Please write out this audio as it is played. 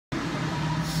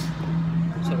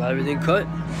got everything cut.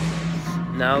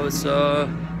 Now it's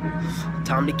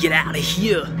time to get out of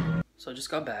here. So I just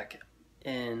got back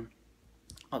and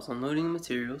I was unloading the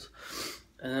materials,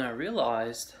 and then I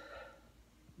realized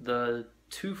the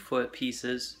 2-foot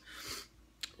pieces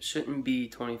shouldn't be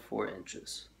 24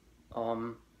 inches.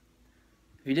 If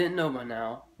you didn't know by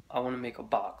now, I want to make a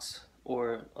box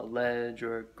or a ledge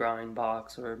or a grind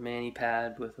box or a mani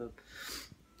pad with a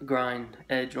grind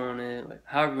edge on it, like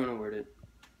however you want to word it.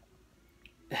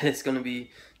 It's going to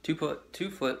be 2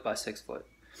 foot by 6 foot.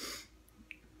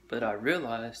 But I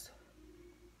realized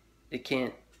it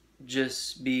can't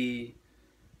just be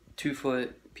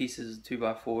 2-foot pieces of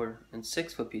 2x4 and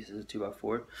 6-foot pieces of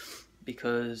 2x4,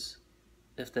 because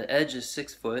if the edge is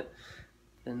 6 foot,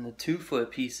 then the 2-foot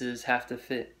pieces have to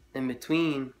fit in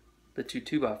between the two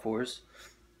 2x4s.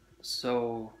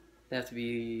 So they have to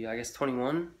be, I guess,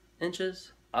 21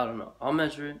 inches. I don't know. I'll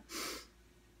measure it,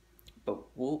 but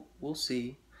we'll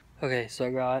see. Okay, so I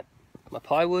got my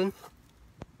plywood,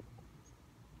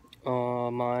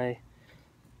 my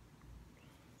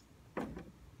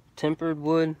tempered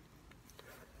wood,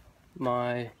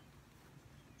 my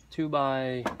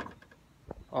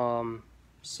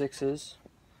 2x6s,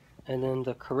 and then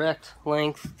the correct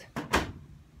length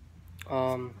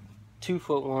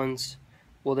 2-foot ones.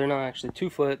 Well, they're not actually 2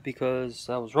 foot because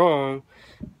I was wrong.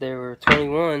 They were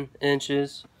 21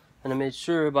 inches, and I made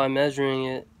sure by measuring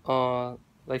it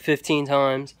like 15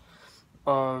 times.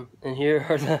 And here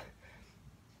are the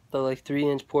like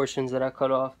 3-inch portions that I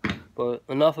cut off. But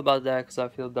enough about that because I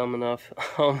feel dumb enough.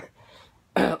 Oh,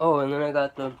 and then I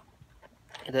got the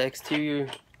exterior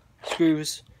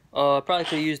screws. I probably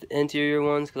could have used the interior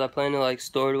ones because I plan to like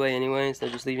store it away anyway instead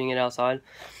of just leaving it outside.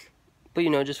 But you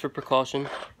know, just for precaution,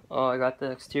 I got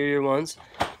the exterior ones.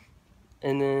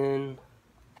 And then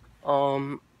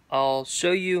I'll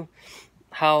show you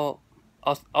how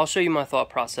I'll show you my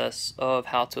thought process of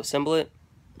how to assemble it,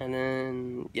 and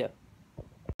then yeah.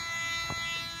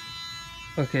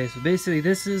 Okay, so basically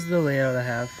this is the layout I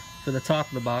have for the top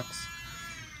of the box.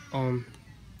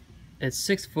 It's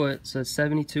 6 foot, so it's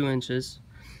 72 inches,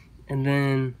 and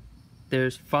then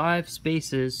there's 5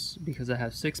 spaces because I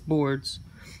have 6 boards,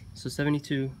 so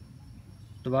 72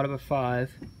 divided by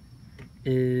 5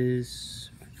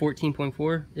 is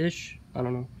 14.4 ish. I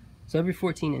don't know. So every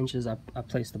 14 inches I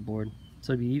place the board,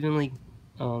 so it'd be evenly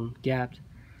gapped,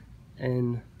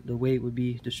 and the weight would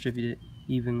be distributed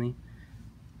evenly.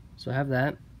 So I have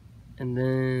that, and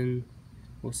then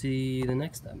we'll see the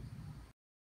next step.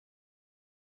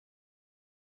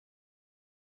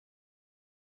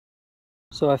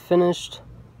 So I finished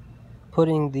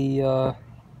putting the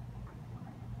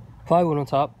plywood on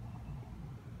top,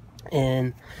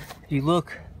 and if you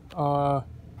look, I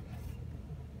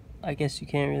guess you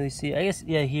can't really see. I guess,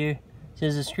 yeah, here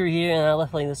there's a screw here, and I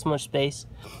left like this much space.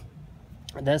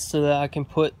 That's so that I can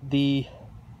put the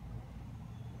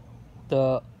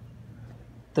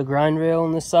grind rail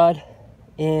on this side,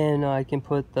 and I can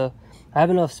put I have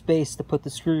enough space to put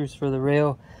the screws for the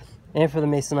rail and for the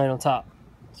masonite on top.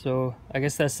 So I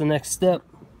guess that's the next step.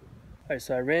 Alright,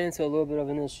 so I ran into a little bit of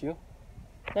an issue.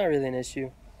 Not really an issue.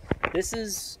 This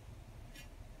is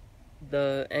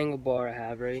the angle bar I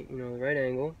have, right? You know, the right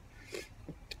angle.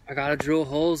 I gotta drill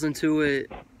holes into it.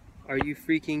 Are you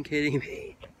freaking kidding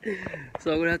me?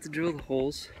 So I'm gonna have to drill the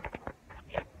holes.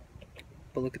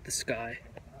 But look at the sky.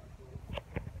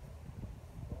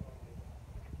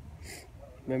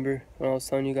 Remember when I was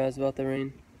telling you guys about the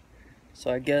rain?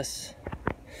 So I guess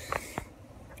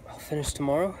I'll finish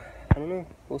tomorrow. I don't know.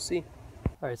 We'll see.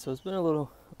 Alright, so it's been a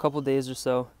couple days or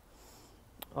so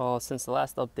since the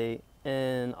last update,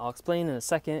 and I'll explain in a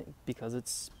second because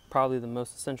it's probably the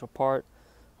most essential part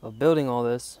of building all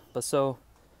this. But so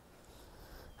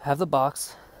I have the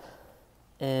box,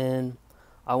 and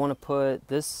I want to put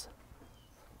this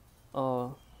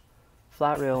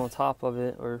flat rail on top of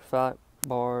it, or flat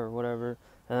bar or whatever,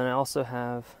 and then I also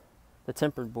have the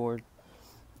tempered board.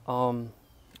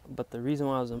 But the reason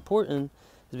why it was important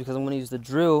is because I'm going to use the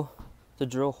drill to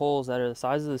drill holes that are the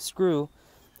size of the screw,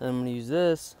 and I'm going to use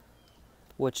this,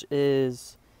 which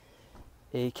is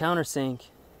a countersink,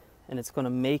 and it's going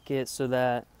to make it so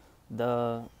that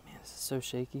man, this is so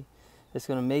shaky. It's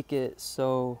going to make it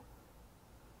so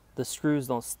the screws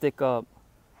don't stick up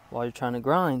while you're trying to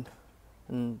grind,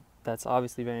 and that's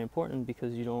obviously very important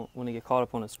because you don't want to get caught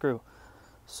up on a screw.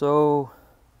 So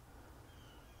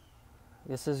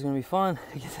I guess this is going to be fun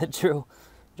to get that drill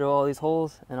all these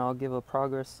holes, and I'll give a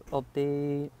progress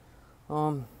update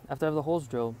after I have the holes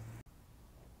drilled.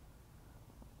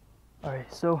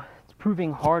 Alright, so it's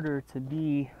proving harder to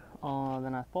be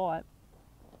than I thought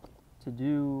to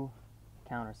do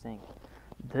countersink.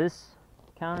 This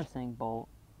countersink bolt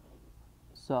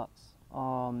sucks.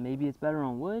 Maybe it's better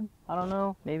on wood, I don't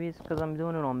know. Maybe it's because I'm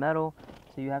doing it on metal,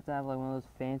 so you have to have like one of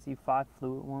those fancy 5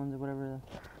 fluid ones or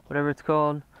whatever it's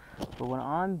called. But what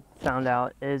I'm found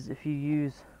out is if you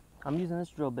use, I'm using this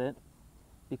drill bit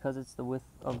because it's the width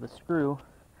of the screw,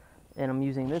 and I'm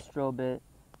using this drill bit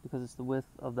because it's the width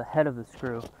of the head of the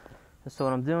screw. And so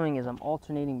what I'm doing is I'm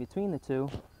alternating between the two.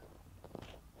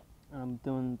 I'm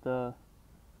doing the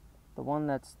one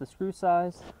that's the screw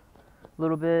size a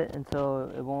little bit until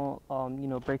it won't you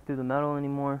know, break through the metal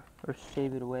anymore or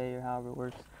shave it away or however it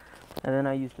works. And then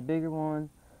I use the bigger one,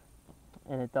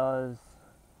 and it does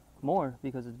more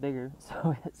because it's bigger,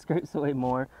 so it scrapes away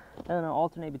more. And then I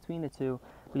alternate between the two.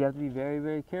 But you have to be very,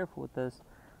 very careful with this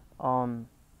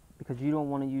because you don't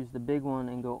want to use the big one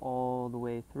and go all the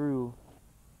way through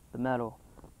the metal,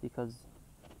 because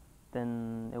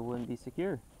then it wouldn't be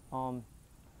secure. So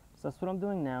that's what I'm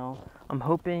doing now. I'm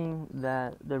hoping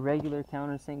that the regular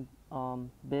countersink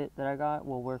bit that I got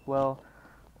will work well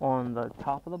on the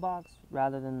top of the box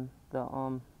rather than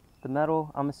the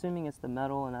metal. I'm assuming it's the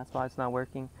metal and that's why it's not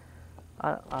working.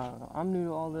 I don't know. I'm new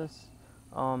to all this.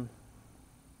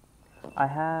 I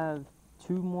have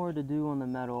 2 more to do on the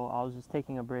metal. I was just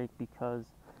taking a break because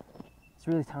it's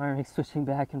really tiring switching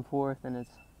back and forth, and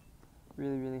it's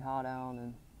really, really hot out,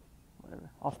 and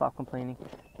whatever. I'll stop complaining.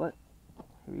 But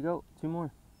here we go, 2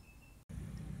 more.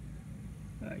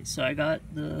 Alright, so I got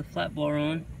the flat bar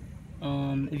on.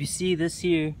 If you see this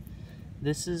here,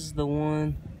 this is the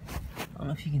one. I don't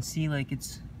know if you can see, like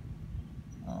it's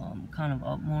kind of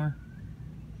up more.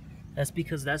 That's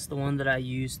because that's the one that I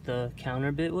used the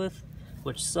counter bit with,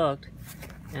 which sucked.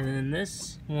 And then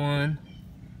this one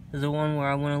is the one where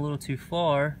I went a little too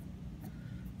far.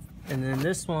 And then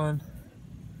this one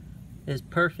is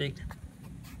perfect.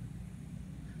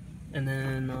 And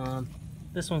then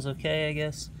this one's okay, I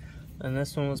guess. And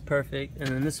this one was perfect. And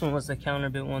then this one was the counter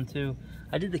bit one too.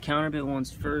 I did the counter bit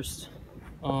ones first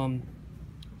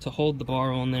to hold the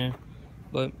bar on there.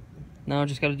 But now I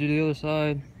just got to do the other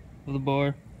side of the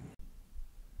bar.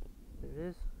 There it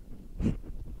is.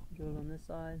 Drilled on this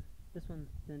side. This one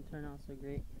didn't turn out so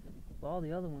great, but all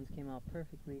the other ones came out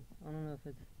perfectly. I don't know if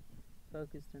it's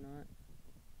focused or not.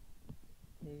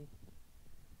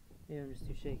 Maybe I'm just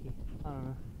too shaky. I don't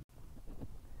know.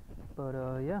 But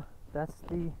yeah, that's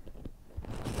the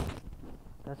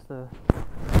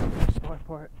start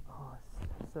part. Oh,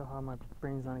 it's so hot, my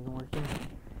brain's not even working.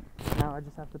 Now I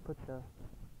just have to put the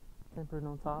tempered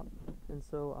on top, and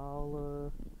so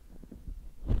I'll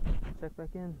check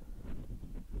back in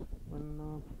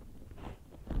when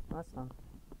that's done.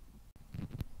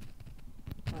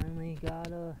 Finally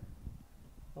got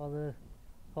all the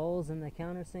holes in the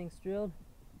countersinks drilled.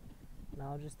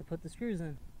 Now just to put the screws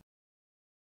in.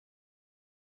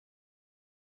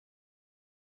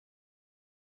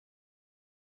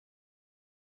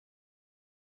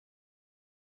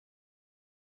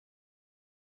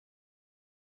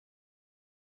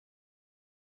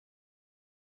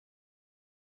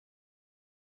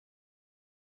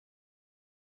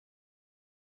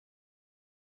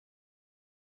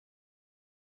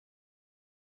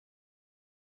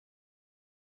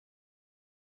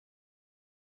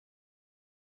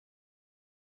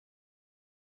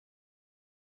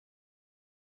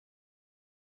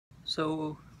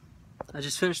 So I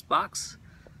just finished the box.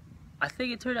 I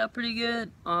think it turned out pretty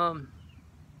good. You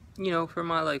know, for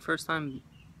my first time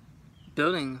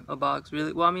building a box,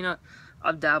 really. Well, I mean,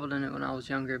 I've dabbled in it when I was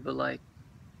younger, but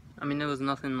I mean, it was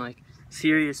nothing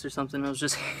serious or something. I was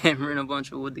just hammering a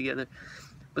bunch of wood together.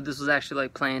 But this was actually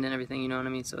planned and everything, you know what I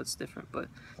mean? So it's different. But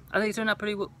I think it turned out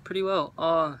pretty well.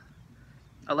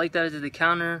 I like that I did the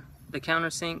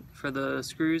countersink for the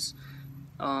screws.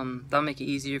 That'll make it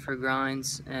easier for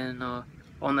grinds, and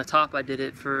on the top I did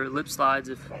it for lip slides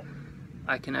if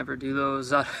I can ever do those.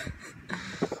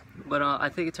 But I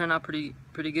think it turned out pretty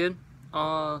good.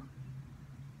 If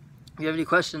you have any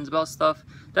questions about stuff,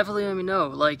 definitely let me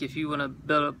know. If you want to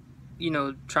build up, you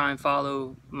know, try and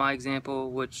follow my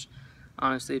example, which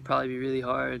honestly it'd probably be really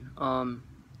hard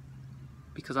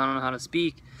because I don't know how to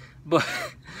speak, but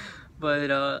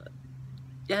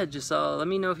yeah, just let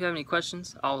me know if you have any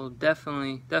questions. I'll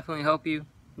definitely help you.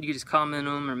 You can just comment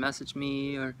them or message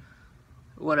me or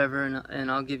whatever, and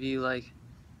I'll give you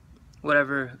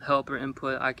whatever help or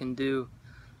input I can do.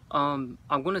 I'm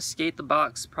gonna skate the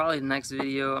box probably the next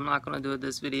video. I'm not gonna do it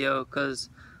this video because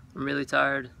I'm really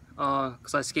tired.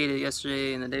 Because I skated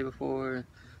yesterday and the day before,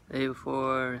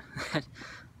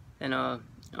 and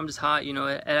I'm just hot. You know,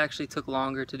 it actually took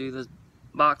longer to do this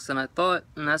box than I thought,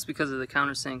 and that's because of the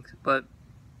countersink. But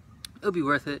it'll be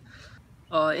worth it.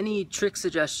 Any trick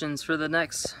suggestions for the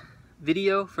next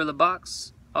video for the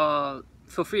box,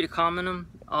 feel free to comment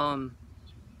them.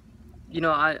 You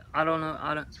know, I don't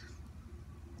know,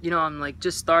 you know, I'm like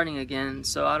just starting again,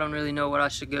 so I don't really know what I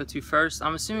should go to first.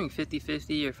 I'm assuming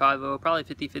 50-50 or 5-0, probably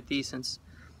 50-50 since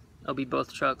it'll be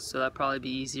both trucks, so that'd probably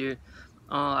be easier.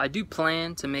 I do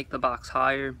plan to make the box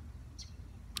higher.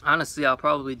 Honestly, I'll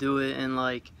probably do it in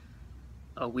like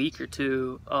a week or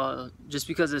two, just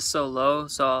because it's so low,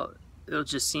 so it'll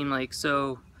just seem like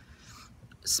so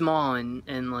small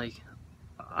and like,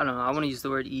 I don't know, I want to use the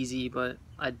word easy, but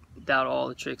I doubt all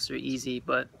the tricks are easy.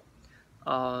 But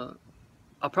I'll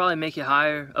probably make it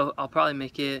higher. I'll probably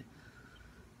make it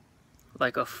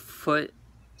like a foot,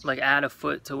 like add a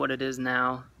foot to what it is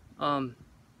now. I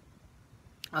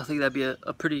think that'd be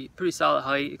a pretty solid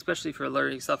height, especially for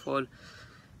learning stuff wood.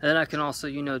 And then I can also,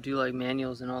 you know, do like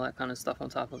manuals and all that kind of stuff on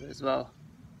top of it as well.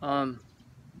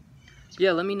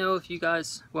 Yeah, let me know if you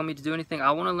guys want me to do anything.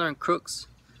 I want to learn crooks.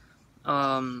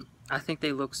 I think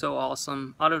they look so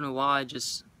awesome. I don't know why, they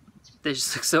just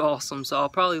look so awesome. So I'll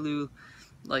probably do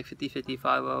like 50-50,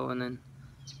 5-0,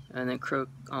 and then crook,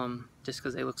 just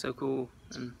because they look so cool.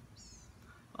 And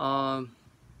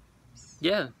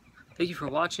yeah, thank you for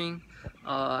watching.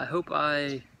 I hope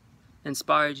I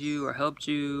inspired you or helped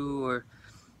you, or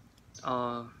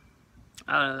I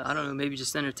don't know, maybe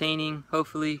just entertaining,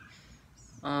 hopefully.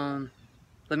 Let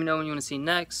me know when you want to see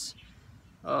next.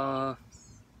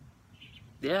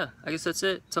 Yeah, I guess that's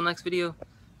it. Till next video.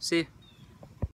 See ya.